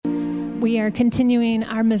We are continuing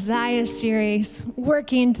our Messiah series,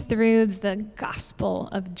 working through the Gospel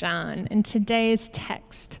of John. And today's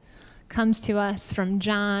text comes to us from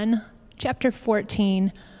John chapter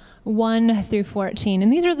 14, 1 through 14.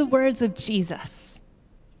 And these are the words of Jesus.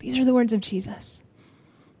 These are the words of Jesus.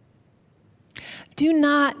 Do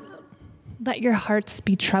not let your hearts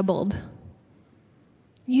be troubled.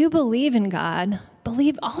 You believe in God,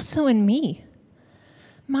 believe also in me.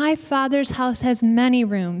 My Father's house has many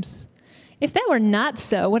rooms. If that were not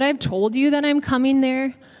so, would I have told you that I'm coming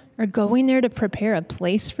there or going there to prepare a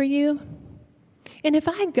place for you? And if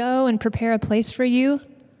I go and prepare a place for you,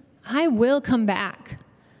 I will come back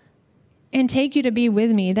and take you to be with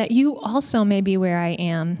me, that you also may be where I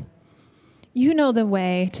am. You know the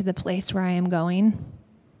way to the place where I am going.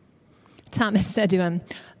 Thomas said to him,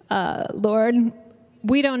 Lord,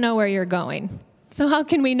 we don't know where you're going, so how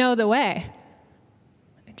can we know the way?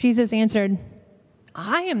 Jesus answered,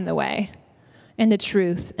 I am the way and the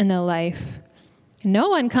truth and the life. No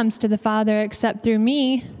one comes to the Father except through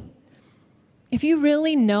me. If you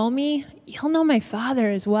really know me, you'll know my Father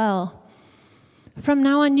as well. From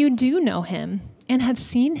now on, you do know him and have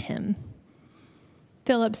seen him.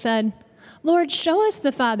 Philip said, Lord, show us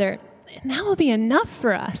the Father, and that will be enough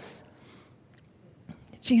for us.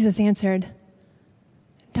 Jesus answered,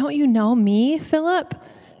 don't you know me, Philip?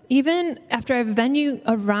 Even after I've been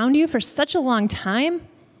around you for such a long time?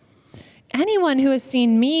 Anyone who has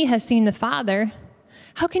seen me has seen the Father.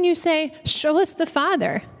 How can you say, show us the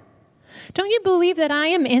Father? Don't you believe that I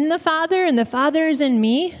am in the Father and the Father is in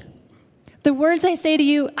me? The words I say to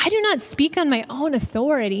you, I do not speak on my own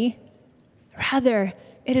authority. Rather,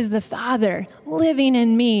 it is the Father living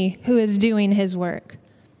in me who is doing his work.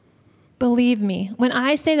 Believe me, when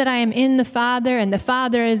I say that I am in the Father and the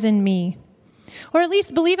Father is in me, or at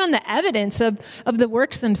least believe on the evidence of the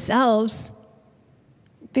works themselves.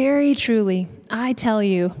 Very truly, I tell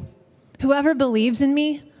you, whoever believes in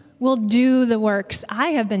me will do the works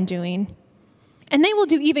I have been doing. And they will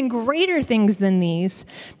do even greater things than these,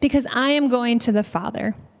 because I am going to the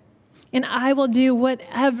Father. And I will do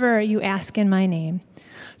whatever you ask in my name,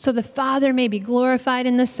 so the Father may be glorified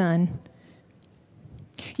in the Son.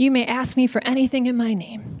 You may ask me for anything in my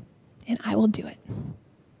name, and I will do it.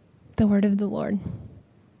 The word of the Lord.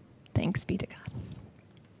 Thanks be to God.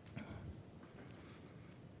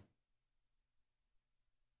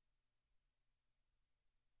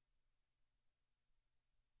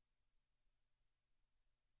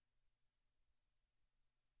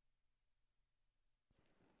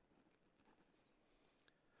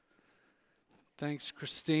 Thanks,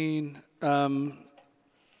 Christine.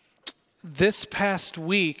 This past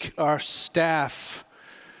week, our staff,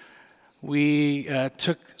 we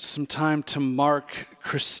took some time to mark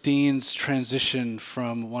Christine's transition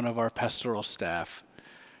from one of our pastoral staff.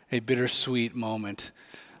 A bittersweet moment.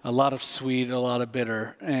 A lot of sweet, a lot of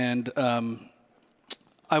bitter. And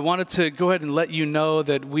I wanted to go ahead and let you know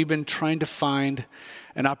that we've been trying to find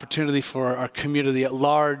an opportunity for our community at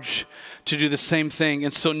large to do the same thing.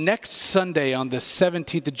 And so next Sunday on the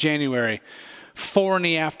 17th of January, 4 in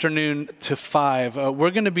the afternoon to 5,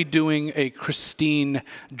 we're going to be doing a Christine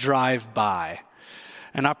drive-by,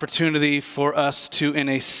 an opportunity for us to, in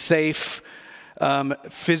a safe,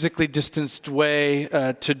 physically distanced way,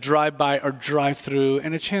 to drive by or drive through,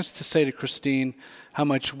 and a chance to say to Christine how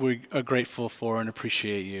much we are grateful for and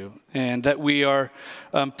appreciate you, and that we are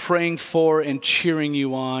praying for and cheering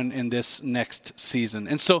you on in this next season.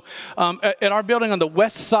 And so at our building on the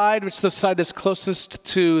west side, which is the side that's closest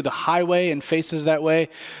to the highway and faces that way,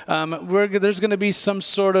 there's going to be some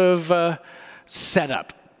sort of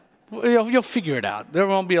setup. You'll figure it out. There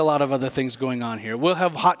won't be a lot of other things going on here. We'll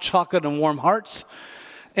have hot chocolate and warm hearts.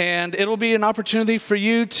 And it'll be an opportunity for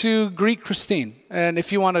you to greet Christine. And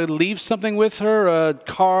if you want to leave something with her, a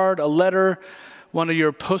card, a letter, one of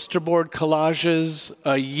your poster board collages,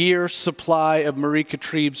 a year's supply of Marie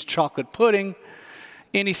Catribe's chocolate pudding,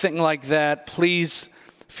 anything like that, please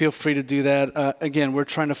feel free to do that. Again, we're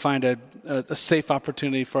trying to find a safe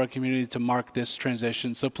opportunity for our community to mark this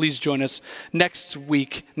transition. So please join us next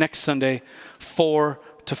week, next Sunday, 4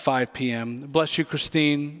 to 5 p.m. Bless you,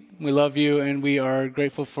 Christine. We love you, and we are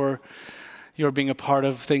grateful for your being a part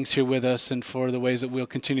of things here with us and for the ways that we'll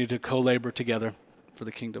continue to co-labor together for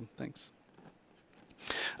the kingdom. Thanks.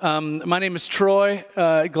 My name is Troy.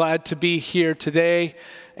 Glad to be here today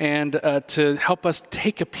and to help us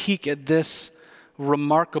take a peek at this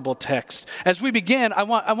remarkable text. As we begin, I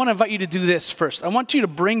want to invite you to do this first. I want you to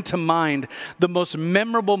bring to mind the most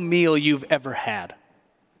memorable meal you've ever had.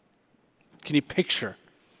 Can you picture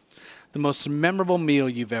the most memorable meal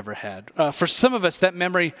you've ever had. For some of us, that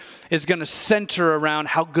memory is going to center around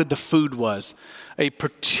how good the food was. A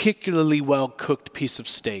particularly well-cooked piece of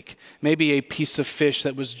steak. Maybe a piece of fish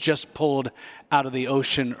that was just pulled out of the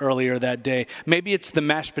ocean earlier that day. Maybe it's the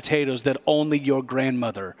mashed potatoes that only your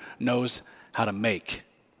grandmother knows how to make.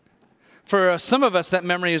 For some of us, that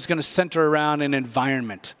memory is going to center around an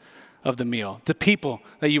environment of the meal, the people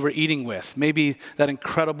that you were eating with, maybe that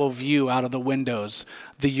incredible view out of the windows,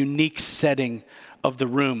 the unique setting of the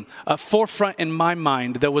room. Forefront in my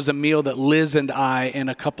mind, there was a meal that Liz and I and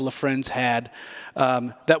a couple of friends had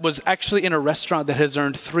that was actually in a restaurant that has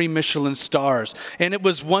earned 3 Michelin stars, and it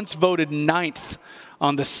was once voted 9th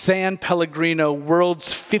on the San Pellegrino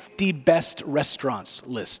World's 50 Best Restaurants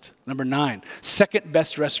list, number 9, second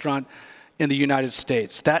best restaurant in the United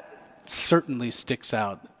States. That certainly sticks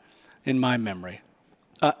out in my memory.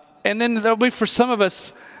 And then there'll be, for some of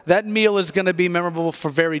us, that meal is going to be memorable for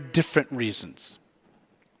very different reasons,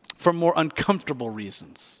 for more uncomfortable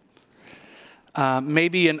reasons.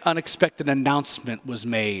 Maybe an unexpected announcement was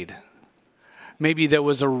made. Maybe there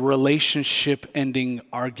was a relationship-ending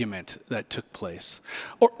argument that took place.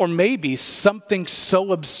 Or maybe something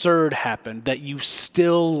so absurd happened that you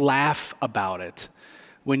still laugh about it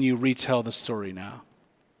when you retell the story now.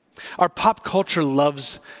 Our pop culture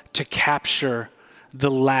loves to capture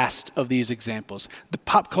the last of these examples. The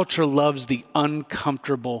pop culture loves the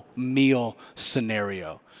uncomfortable meal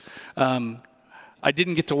scenario. I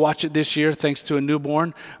didn't get to watch it this year thanks to a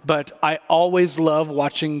newborn, but I always love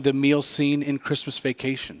watching the meal scene in Christmas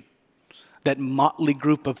Vacation. That motley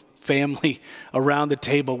group of family around the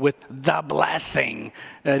table with the blessing.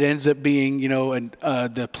 It ends up being,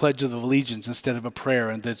 the Pledge of Allegiance instead of a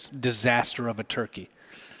prayer and this disaster of a turkey.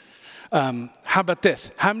 How about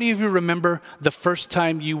this? How many of you remember the first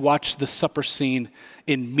time you watched the supper scene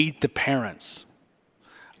in Meet the Parents?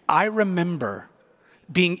 I remember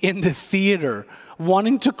being in the theater,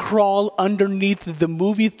 wanting to crawl underneath the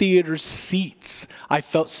movie theater seats. I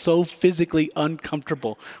felt so physically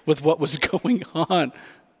uncomfortable with what was going on.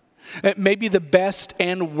 Maybe the best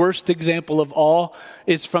and worst example of all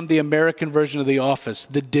is from the American version of The Office,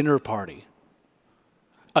 The Dinner Party.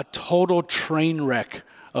 A total train wreck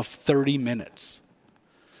of 30 minutes.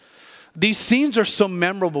 These scenes are so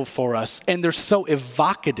memorable for us, and they're so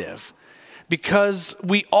evocative because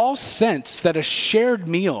we all sense that a shared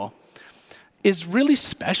meal is really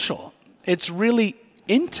special. It's really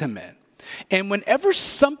intimate. And whenever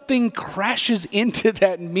something crashes into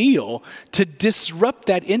that meal to disrupt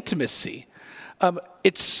that intimacy,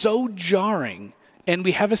 it's so jarring, and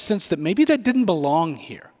we have a sense that maybe that didn't belong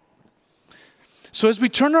here. So as we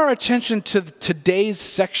turn our attention to today's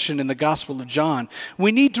section in the Gospel of John,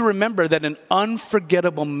 we need to remember that an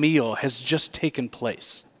unforgettable meal has just taken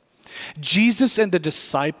place. Jesus and the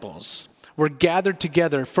disciples were gathered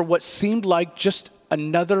together for what seemed like just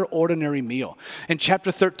another ordinary meal. In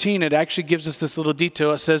chapter 13, it actually gives us this little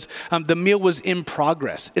detail. It says the meal was in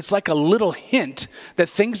progress. It's like a little hint that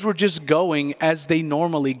things were just going as they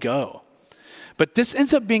normally go. But this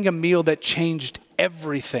ends up being a meal that changed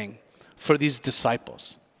everything for these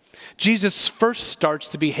disciples. Jesus first starts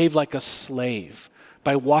to behave like a slave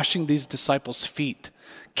by washing these disciples' feet,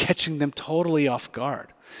 catching them totally off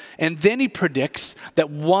guard. And then he predicts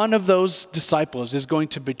that one of those disciples is going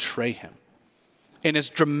to betray him. And it's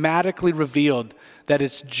dramatically revealed that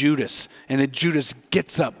it's Judas, and that Judas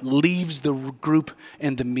gets up, leaves the group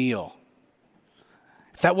and the meal.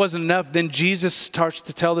 If that wasn't enough, then Jesus starts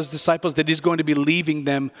to tell his disciples that he's going to be leaving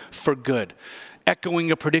them for good,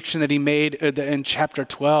 echoing a prediction that he made in chapter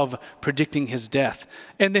 12, predicting his death.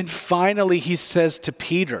 And then finally he says to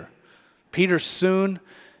Peter, Peter, soon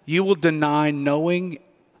you will deny knowing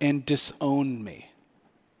and disown me.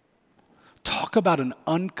 Talk about an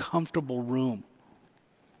uncomfortable room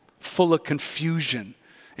full of confusion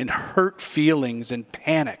and hurt feelings and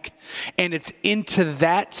panic. And it's into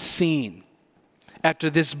that scene, after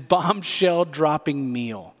this bombshell dropping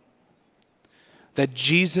meal, that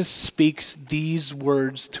Jesus speaks these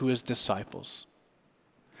words to his disciples.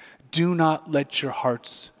 Do not let your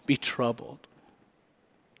hearts be troubled.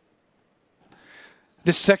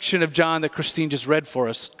 This section of John that Christine just read for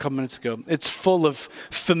us a couple minutes ago, it's full of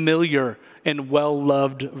familiar and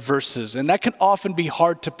well-loved verses. And that can often be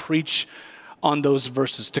hard to preach on those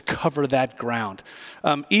verses, to cover that ground.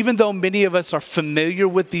 Even though many of us are familiar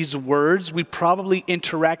with these words, we probably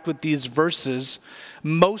interact with these verses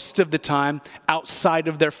most of the time outside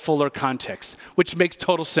of their fuller context, which makes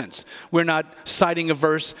total sense. We're not citing a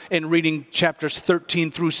verse and reading chapters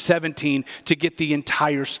 13 through 17 to get the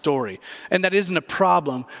entire story. And that isn't a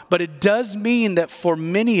problem, but it does mean that for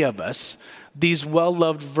many of us, these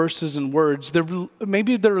well-loved verses and words,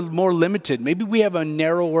 maybe they're more limited. Maybe we have a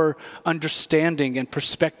narrower understanding and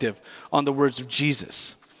perspective on the words of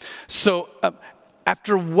Jesus. So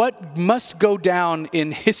after what must go down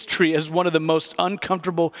in history as one of the most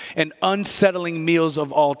uncomfortable and unsettling meals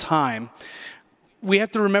of all time, we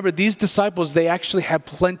have to remember these disciples, they actually have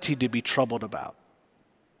plenty to be troubled about.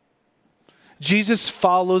 Jesus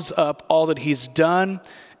follows up all that he's done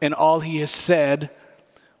and all he has said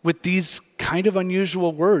with these kind of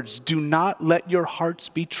unusual words. Do not let your hearts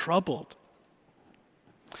be troubled.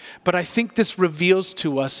 But I think this reveals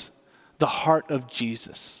to us the heart of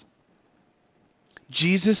Jesus.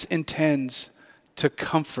 Jesus intends to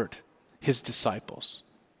comfort his disciples.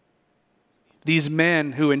 These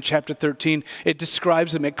men who in chapter 13, it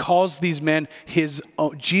describes them, it calls these men his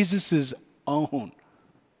own, Jesus's own.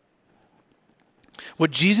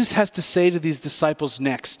 What Jesus has to say to these disciples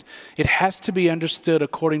next, it has to be understood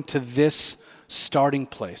according to this starting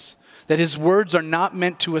place. That his words are not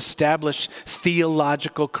meant to establish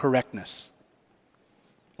theological correctness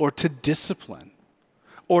or to discipline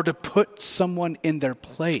or to put someone in their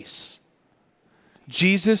place.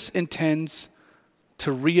 Jesus intends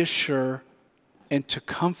to reassure and to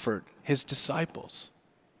comfort his disciples.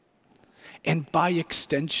 And by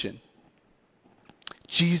extension,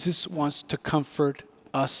 Jesus wants to comfort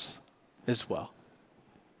us as well.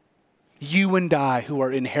 You and I, who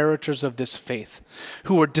are inheritors of this faith,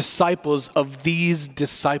 who are disciples of these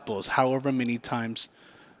disciples, however many times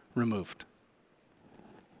removed.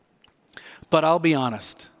 But I'll be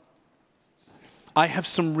honest, I have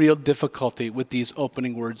some real difficulty with these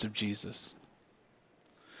opening words of Jesus.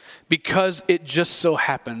 Because it just so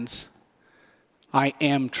happens, I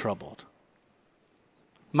am troubled.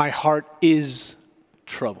 My heart is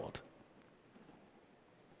troubled.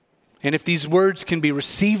 And if these words can be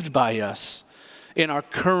received by us in our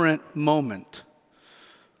current moment,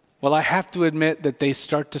 well, I have to admit that they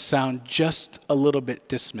start to sound just a little bit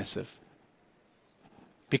dismissive.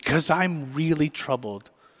 Because I'm really troubled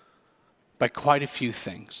by quite a few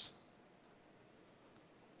things.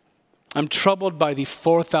 I'm troubled by the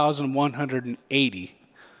 4,180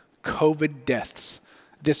 COVID deaths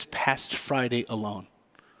this past Friday alone.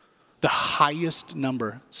 The highest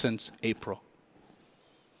number since April.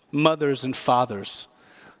 Mothers and fathers,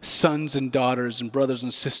 sons and daughters and brothers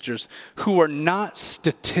and sisters who are not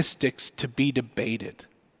statistics to be debated,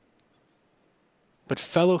 but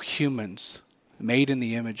fellow humans made in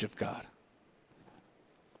the image of God.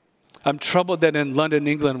 I'm troubled that in London,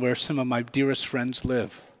 England, where some of my dearest friends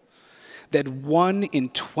live, that 1 in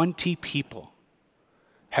 20 people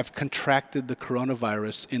have contracted the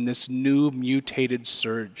coronavirus in this new mutated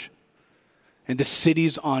surge. And the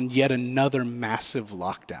city's on yet another massive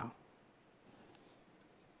lockdown.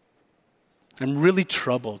 I'm really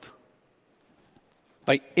troubled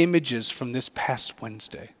by images from this past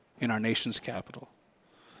Wednesday in our nation's capital.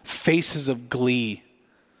 Faces of glee,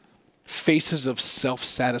 faces of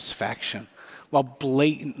self-satisfaction, while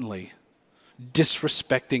blatantly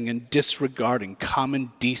disrespecting and disregarding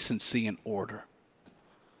common decency and order.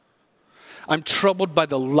 I'm troubled by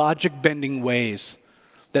the logic-bending ways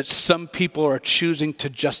that some people are choosing to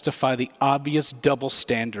justify the obvious double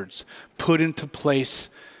standards put into place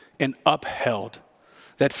and upheld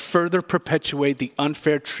that further perpetuate the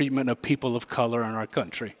unfair treatment of people of color in our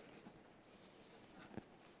country.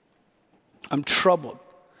 I'm troubled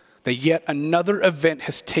that yet another event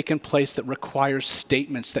has taken place that requires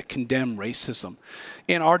statements that condemn racism.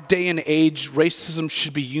 In our day and age, racism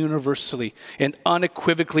should be universally and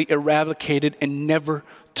unequivocally eradicated and never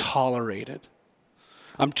tolerated.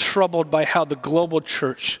 I'm troubled by how the global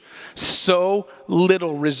church so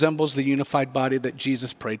little resembles the unified body that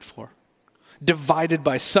Jesus prayed for. Divided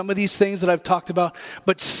by some of these things that I've talked about,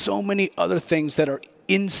 but so many other things that are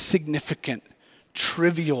insignificant,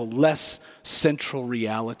 trivial, less central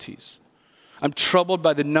realities. I'm troubled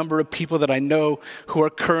by the number of people that I know who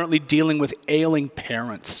are currently dealing with ailing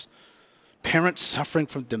parents, parents suffering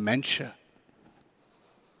from dementia,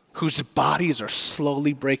 whose bodies are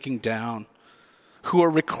slowly breaking down, who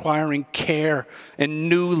are requiring care and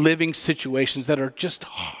new living situations that are just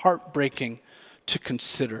heartbreaking to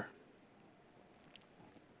consider.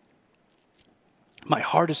 My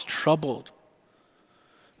heart is troubled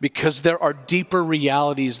because there are deeper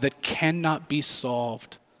realities that cannot be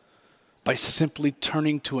solved by simply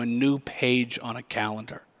turning to a new page on a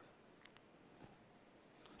calendar.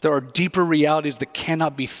 There are deeper realities that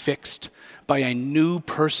cannot be fixed by a new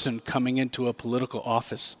person coming into a political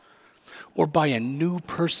office or by a new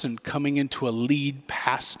person coming into a lead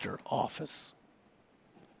pastor office.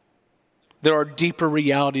 There are deeper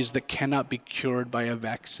realities that cannot be cured by a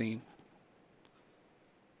vaccine.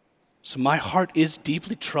 So my heart is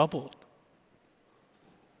deeply troubled.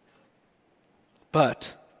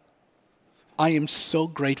 But I am so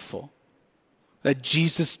grateful that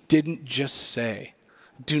Jesus didn't just say,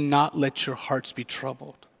 do not let your hearts be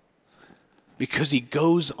troubled. Because he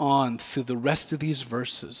goes on through the rest of these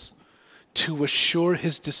verses to assure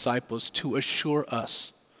his disciples, to assure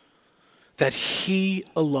us that he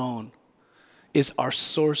alone is our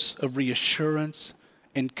source of reassurance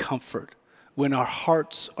and comfort when our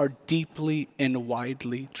hearts are deeply and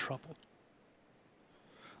widely troubled.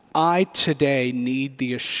 I today need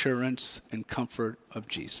the assurance and comfort of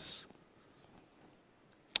Jesus.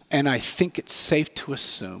 And I think it's safe to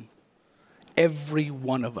assume every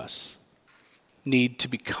one of us need to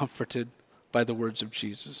be comforted by the words of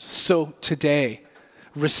Jesus. So today,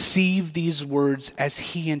 receive these words as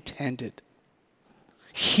he intended.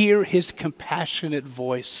 Hear his compassionate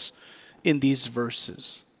voice in these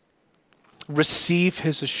verses. Receive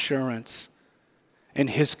his assurance and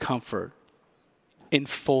his comfort in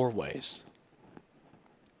 4 ways.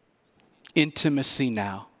 Intimacy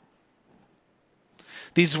now.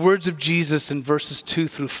 These words of Jesus in verses 2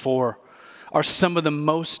 through 4 are some of the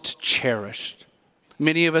most cherished.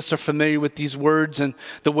 Many of us are familiar with these words and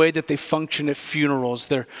the way that they function at funerals.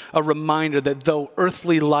 They're a reminder that though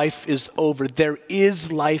earthly life is over, there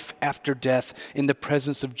is life after death in the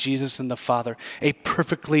presence of Jesus and the Father, a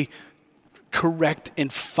perfectly correct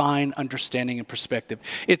and fine understanding and perspective.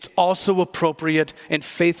 It's also appropriate and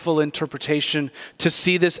faithful interpretation to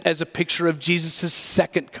see this as a picture of Jesus'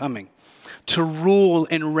 second coming, to rule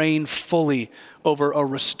and reign fully over a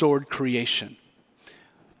restored creation.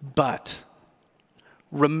 But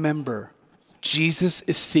remember, Jesus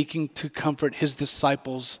is seeking to comfort his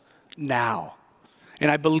disciples now. And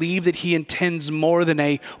I believe that he intends more than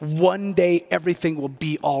a one day everything will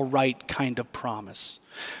be all right kind of promise.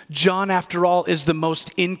 John, after all, is the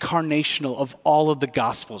most incarnational of all of the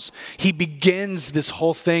Gospels. He begins this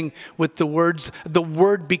whole thing with the words, the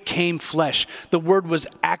Word became flesh. The Word was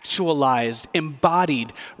actualized,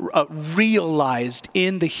 embodied, realized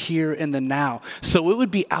in the here and the now. So it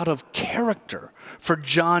would be out of character for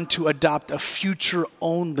John to adopt a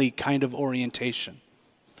future-only kind of orientation.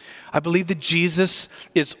 I believe that Jesus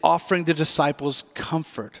is offering the disciples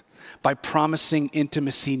comfort by promising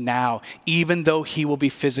intimacy now, even though he will be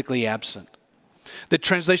physically absent. The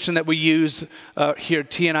translation that we use here,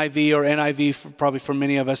 TNIV or NIV, probably for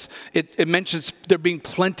many of us, it mentions there being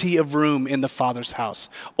plenty of room in the Father's house.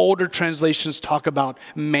 Older translations talk about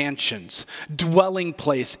mansions. Dwelling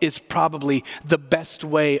place is probably the best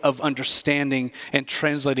way of understanding and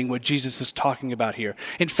translating what Jesus is talking about here.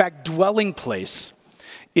 In fact, dwelling place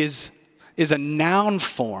is a noun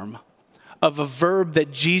form of a verb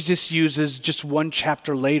that Jesus uses just one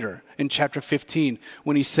chapter later in chapter 15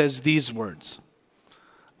 when he says these words,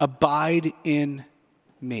 abide in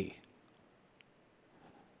me.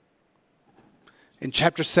 In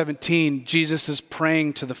chapter 17, Jesus is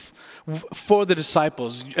praying for the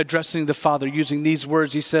disciples, addressing the Father using these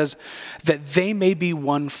words. He says that they may be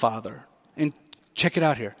one, Father. And check it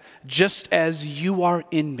out here. Just as you are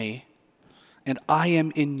in me, and I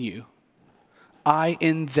am in you, I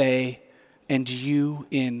in they, and you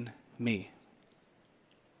in me.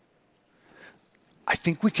 I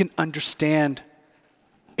think we can understand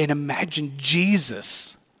and imagine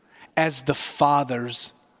Jesus as the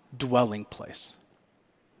Father's dwelling place.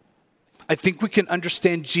 I think we can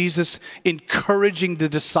understand Jesus encouraging the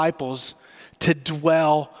disciples to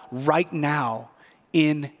dwell right now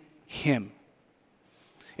in him.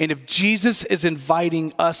 And if Jesus is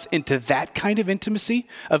inviting us into that kind of intimacy,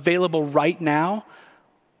 available right now,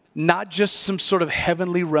 not just some sort of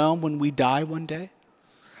heavenly realm when we die one day,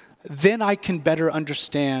 then I can better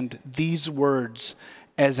understand these words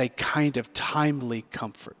as a kind of timely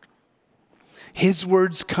comfort. His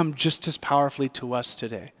words come just as powerfully to us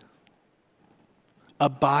today.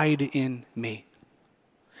 Abide in me.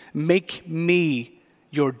 Make me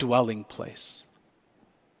your dwelling place.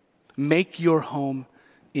 Make your home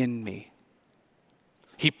in me.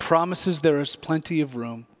 He promises there is plenty of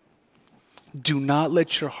room. Do not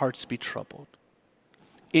let your hearts be troubled.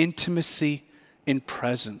 Intimacy and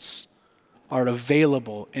presence are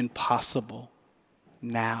available and possible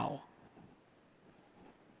now.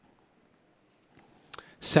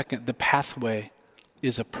 Second, the pathway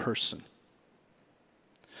is a person.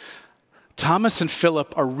 Thomas and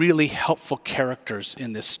Philip are really helpful characters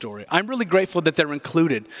in this story. I'm really grateful that they're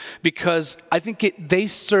included because I think they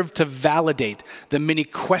serve to validate the many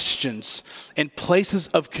questions and places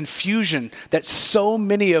of confusion that so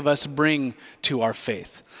many of us bring to our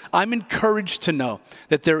faith. I'm encouraged to know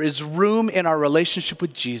that there is room in our relationship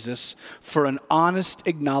with Jesus for an honest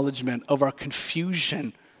acknowledgement of our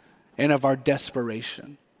confusion and of our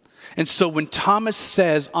desperation. And so when Thomas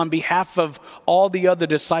says on behalf of all the other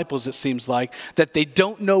disciples, it seems like, that they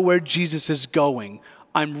don't know where Jesus is going,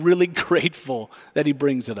 I'm really grateful that he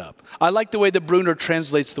brings it up. I like the way that Bruner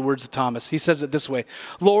translates the words of Thomas. He says it this way: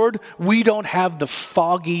 Lord, we don't have the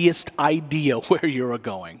foggiest idea where you're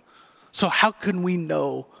going. So how can we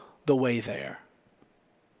know the way there?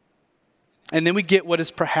 And then we get what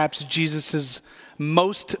is perhaps Jesus'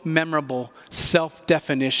 most memorable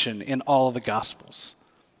self-definition in all of the Gospels.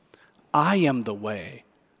 I am the way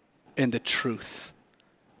and the truth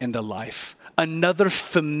and the life. Another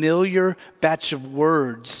familiar batch of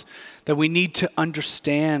words that we need to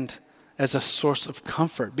understand as a source of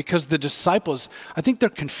comfort, because the disciples, I think they're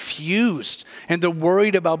confused and they're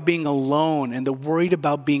worried about being alone and they're worried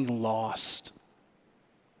about being lost.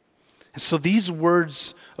 And so these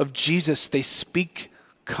words of Jesus, they speak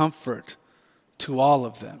comfort to all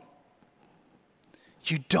of them.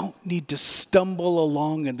 You don't need to stumble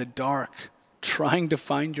along in the dark trying to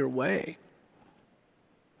find your way.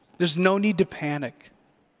 There's no need to panic.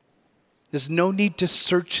 There's no need to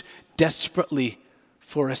search desperately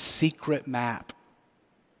for a secret map.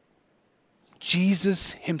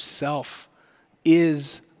 Jesus himself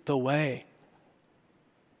is the way.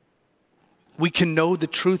 We can know the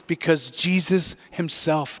truth because Jesus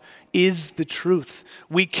himself is the truth.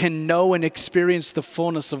 We can know and experience the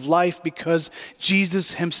fullness of life because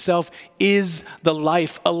Jesus himself is the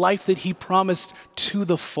life, a life that he promised to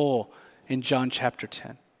the full in John chapter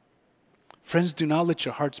 10. Friends, do not let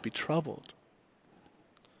your hearts be troubled.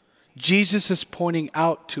 Jesus is pointing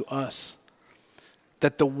out to us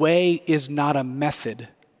that the way is not a method,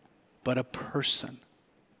 but a person.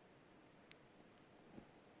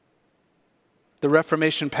 The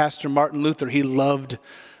Reformation pastor Martin Luther, he loved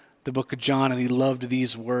the book of John and he loved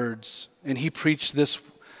these words. And he preached this,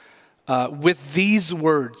 with these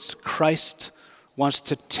words, Christ wants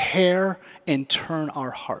to tear and turn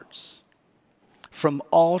our hearts from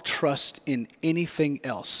all trust in anything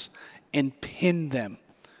else and pin them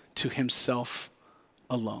to himself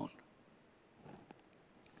alone.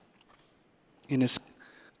 In his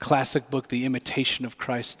classic book, The Imitation of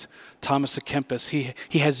Christ, Thomas à Kempis,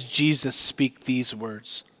 he has Jesus speak these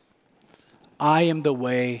words: I am the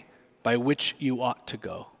way by which you ought to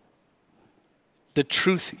go, the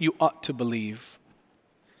truth you ought to believe,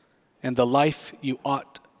 and the life you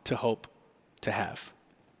ought to hope to have.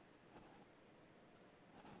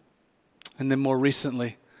 And then more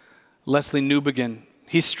recently, Leslie Newbegin,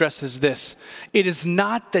 he stresses this: it is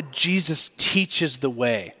not that Jesus teaches the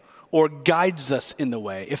way or guides us in the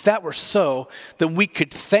way. If that were so, then we could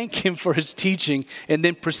thank him for his teaching and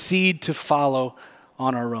then proceed to follow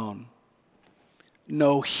on our own.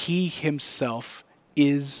 No, he himself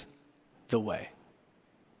is the way.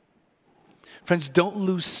 Friends, don't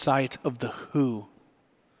lose sight of the who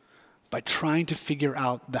by trying to figure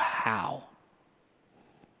out the how.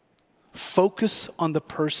 Focus on the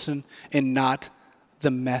person and not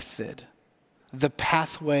the method. The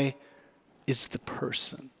pathway is the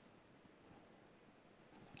person.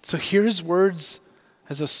 So hear his words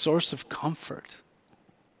as a source of comfort.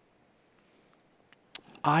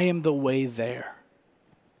 I am the way there.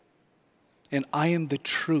 And I am the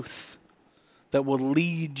truth that will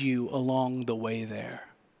lead you along the way there.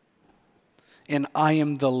 And I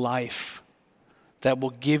am the life that will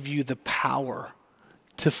give you the power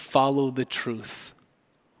to follow the truth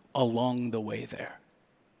along the way there.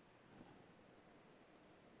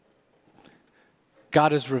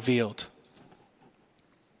 God is revealed.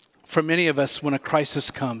 For many of us, when a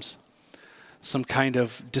crisis comes, some kind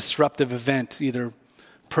of disruptive event, either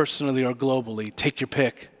personally or globally, take your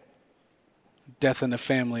pick. Death in the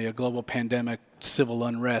family, a global pandemic, civil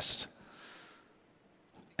unrest.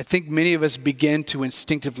 I think many of us begin to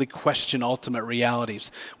instinctively question ultimate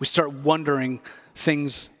realities. We start wondering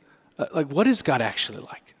things like, what is God actually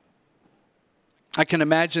like? I can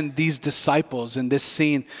imagine these disciples in this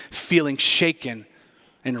scene feeling shaken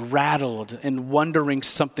and rattled and wondering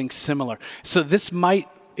something similar. So this might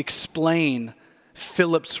explain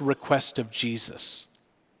Philip's request of Jesus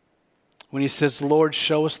when he says, Lord,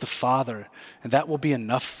 show us the Father, and that will be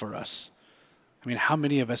enough for us. I mean, how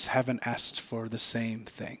many of us haven't asked for the same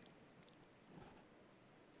thing?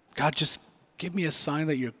 God, just give me a sign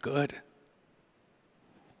that you're good.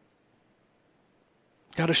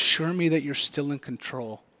 God, assure me that you're still in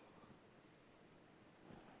control.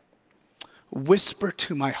 Whisper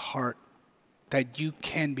to my heart that you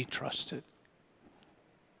can be trusted.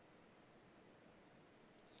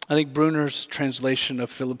 I think Bruner's translation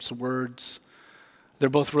of Philip's words, they're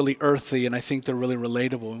both really earthy, and I think they're really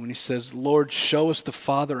relatable. When he says, Lord, show us the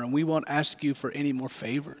Father, and we won't ask you for any more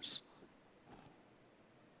favors.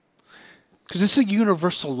 Because it's a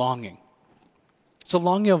universal longing. It's a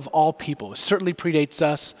longing of all people. It certainly predates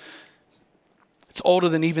us. It's older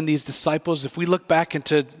than even these disciples. If we look back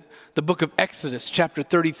into the book of Exodus, chapter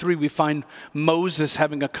 33, we find Moses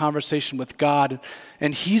having a conversation with God,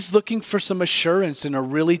 and he's looking for some assurance in a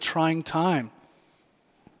really trying time.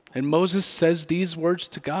 And Moses says these words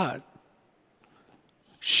to God,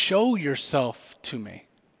 show yourself to me.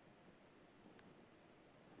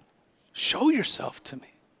 Show yourself to me.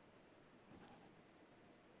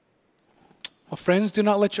 Well, friends, do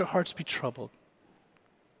not let your hearts be troubled.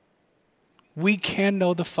 We can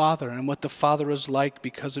know the Father and what the Father is like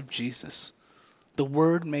because of Jesus, the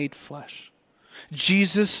Word made flesh.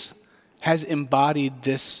 Jesus has embodied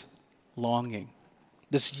this longing,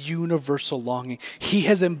 this universal longing. He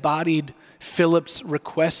has embodied Philip's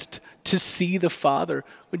request to see the Father.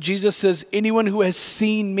 When Jesus says, anyone who has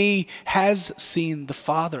seen me has seen the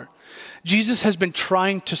Father. Jesus has been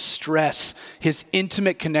trying to stress his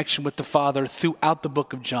intimate connection with the Father throughout the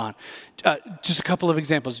book of John. Just a couple of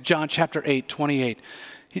examples. John chapter 8, 28.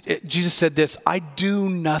 Jesus said this, I do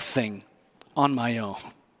nothing on my own,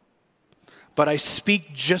 but I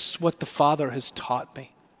speak just what the Father has taught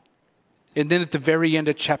me. And then at the very end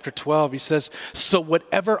of chapter 12, he says, so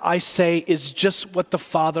whatever I say is just what the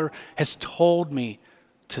Father has told me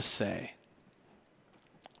to say.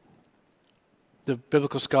 The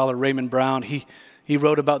biblical scholar Raymond Brown, he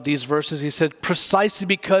wrote about these verses. He said, precisely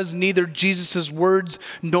because neither Jesus' words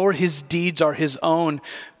nor his deeds are his own,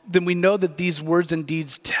 then we know that these words and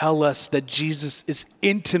deeds tell us that Jesus is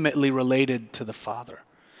intimately related to the Father.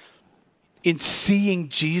 In seeing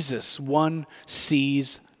Jesus, one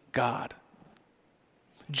sees God.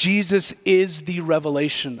 Jesus is the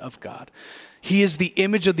revelation of God. He is the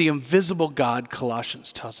image of the invisible God,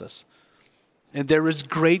 Colossians tells us. And there is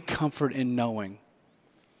great comfort in knowing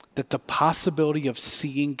that the possibility of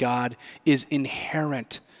seeing God is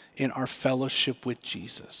inherent in our fellowship with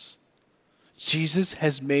Jesus. Jesus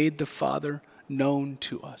has made the Father known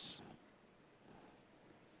to us.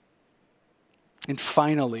 And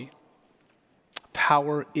finally,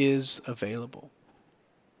 power is available.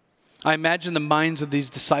 I imagine the minds of these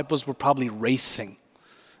disciples were probably racing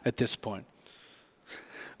at this point.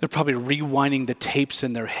 They're probably rewinding the tapes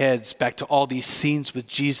in their heads back to all these scenes with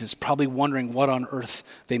Jesus, probably wondering what on earth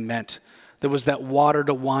they meant. There was that water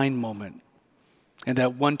to wine moment, and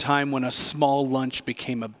that one time when a small lunch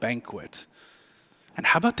became a banquet. And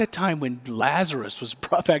how about that time when Lazarus was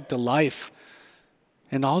brought back to life,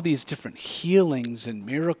 and all these different healings and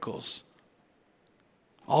miracles?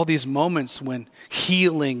 All these moments when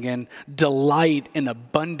healing and delight and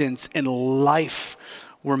abundance and life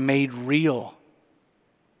were made real.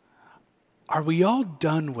 Are we all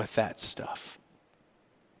done with that stuff?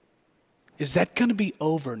 Is that going to be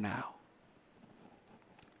over now?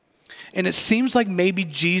 And it seems like maybe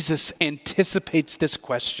Jesus anticipates this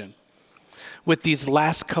question with these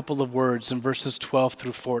last couple of words in verses 12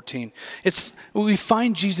 through 14. We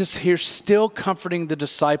find Jesus here still comforting the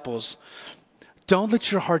disciples. Don't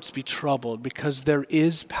let your hearts be troubled, because there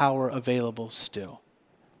is power available still.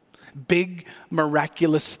 Big,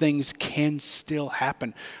 miraculous things can still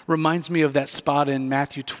happen. Reminds me of that spot in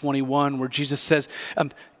Matthew 21 where Jesus says,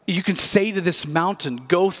 you can say to this mountain,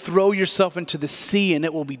 go throw yourself into the sea and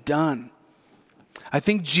it will be done. I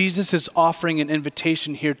think Jesus is offering an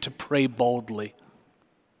invitation here to pray boldly,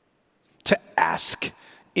 to ask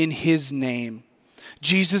in his name.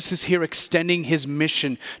 Jesus is here extending his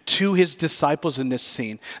mission to his disciples in this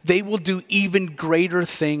scene. They will do even greater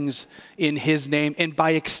things in his name. And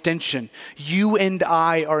by extension, you and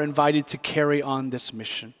I are invited to carry on this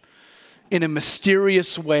mission. In a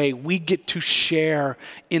mysterious way, we get to share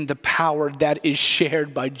in the power that is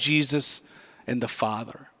shared by Jesus and the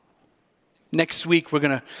Father. Next week, we're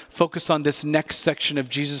going to focus on this next section of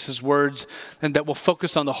Jesus' words, and that will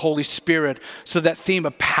focus on the Holy Spirit. So that theme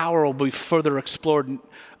of power will be further explored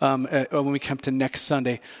when we come to next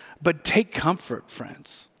Sunday. But take comfort,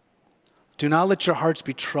 friends. Do not let your hearts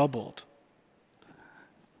be troubled.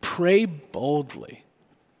 Pray boldly.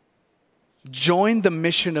 Join the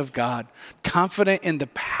mission of God, confident in the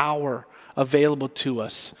power available to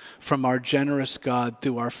us from our generous God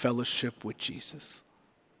through our fellowship with Jesus.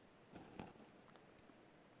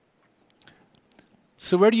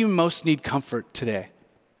 So where do you most need comfort today?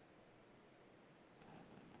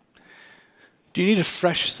 Do you need a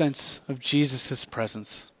fresh sense of Jesus'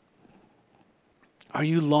 presence? Are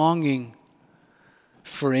you longing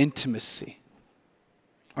for intimacy?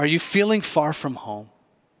 Are you feeling far from home?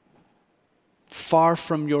 Far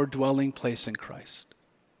from your dwelling place in Christ?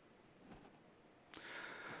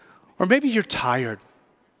 Or maybe you're tired.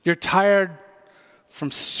 You're tired from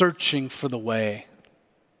searching for the way,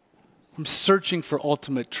 from searching for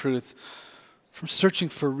ultimate truth, from searching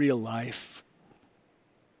for real life.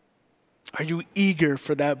 Are you eager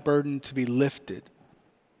for that burden to be lifted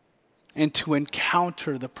and to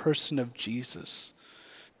encounter the person of Jesus,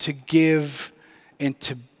 to give and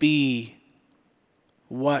to be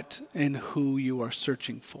what and who you are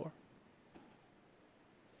searching for?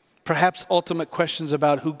 Perhaps ultimate questions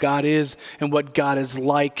about who God is and what God is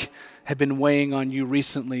like have been weighing on you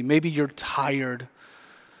recently. Maybe you're tired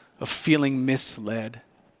of feeling misled.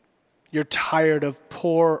 You're tired of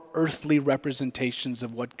poor earthly representations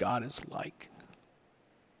of what God is like.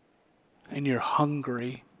 And you're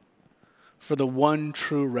hungry for the one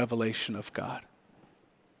true revelation of God.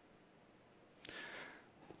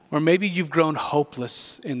 Or maybe you've grown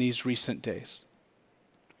hopeless in these recent days.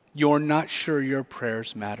 You're not sure your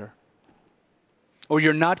prayers matter. Or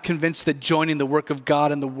you're not convinced that joining the work of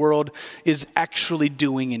God in the world is actually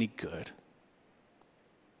doing any good.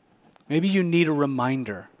 Maybe you need a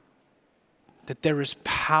reminder that there is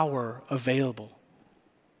power available,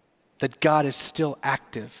 that God is still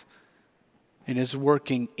active and is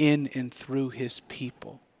working in and through his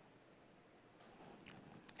people.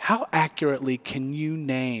 How accurately can you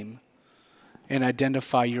name and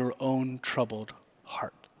identify your own troubled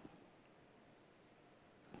heart?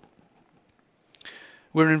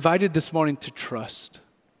 We're invited this morning to trust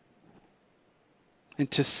and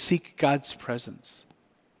to seek God's presence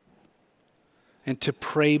and to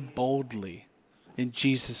pray boldly in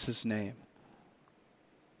Jesus' name.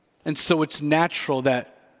 And so it's natural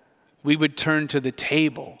that we would turn to the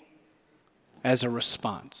table as a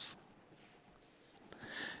response.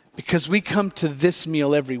 Because we come to this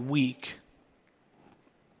meal every week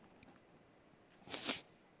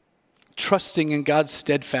trusting in God's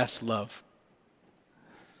steadfast love.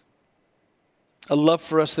 A love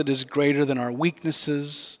for us that is greater than our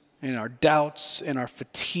weaknesses and our doubts and our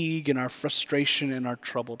fatigue and our frustration and our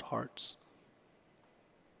troubled hearts.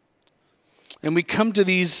 And we come to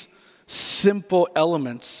these simple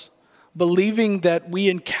elements believing that we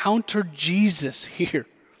encounter Jesus here.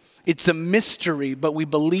 It's a mystery, but we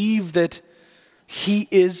believe that he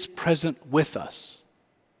is present with us.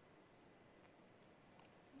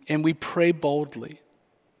 And we pray boldly.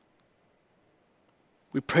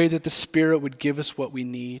 We pray that the Spirit would give us what we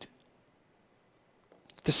need.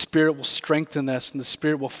 The Spirit will strengthen us and the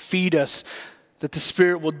Spirit will feed us. That the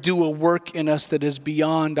Spirit will do a work in us that is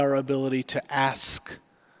beyond our ability to ask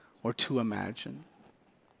or to imagine.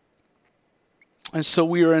 And so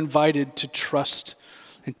we are invited to trust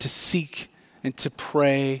and to seek and to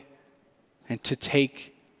pray and to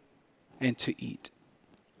take and to eat.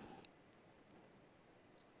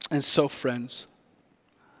 And so, friends,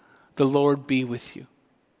 the Lord be with you.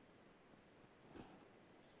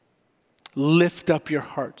 Lift up your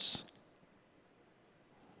hearts.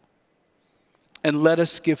 And let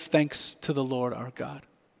us give thanks to the Lord our God.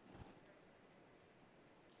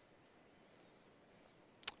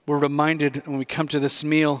 We're reminded when we come to this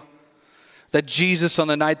meal that Jesus, on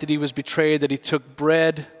the night that he was betrayed, that he took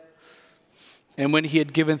bread, and when he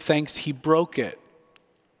had given thanks, he broke it.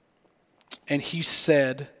 And he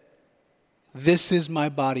said, "This is my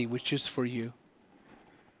body, which is for you.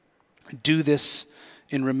 Do this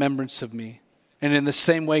in remembrance of me." And in the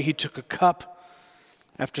same way, he took a cup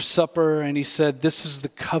after supper, and he said, "This is the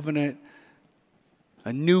covenant,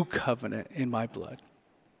 a new covenant in my blood.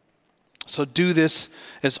 So do this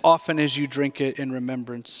as often as you drink it in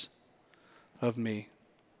remembrance of me."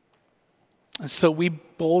 And so we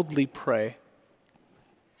boldly pray,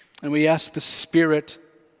 and we ask the Spirit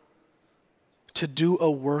to do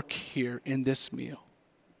a work here in this meal.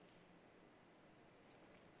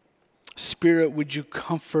 Spirit, would you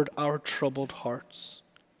comfort our troubled hearts?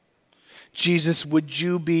 Jesus, would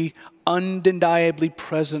you be undeniably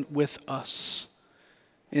present with us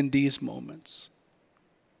in these moments?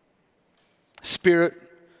 Spirit,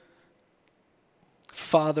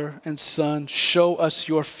 Father and Son, show us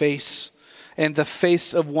your face and the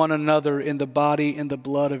face of one another in the body and the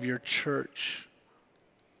blood of your church,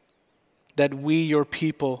 that we, your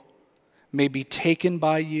people, may be taken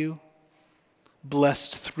by you,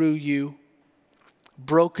 blessed through you,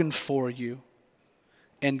 broken for you,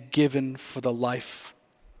 and given for the life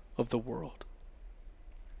of the world.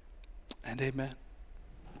 And amen.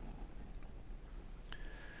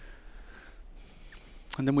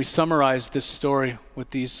 And then we summarize this story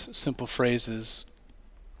with these simple phrases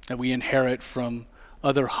that we inherit from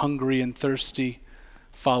other hungry and thirsty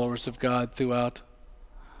followers of God throughout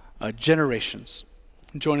generations,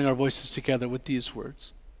 joining our voices together with these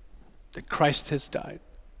words: that Christ has died,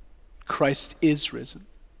 Christ is risen,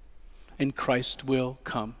 and Christ will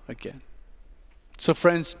come again. So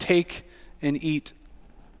friends, take and eat.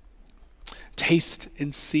 Taste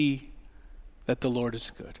and see that the Lord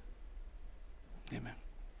is good. Amen.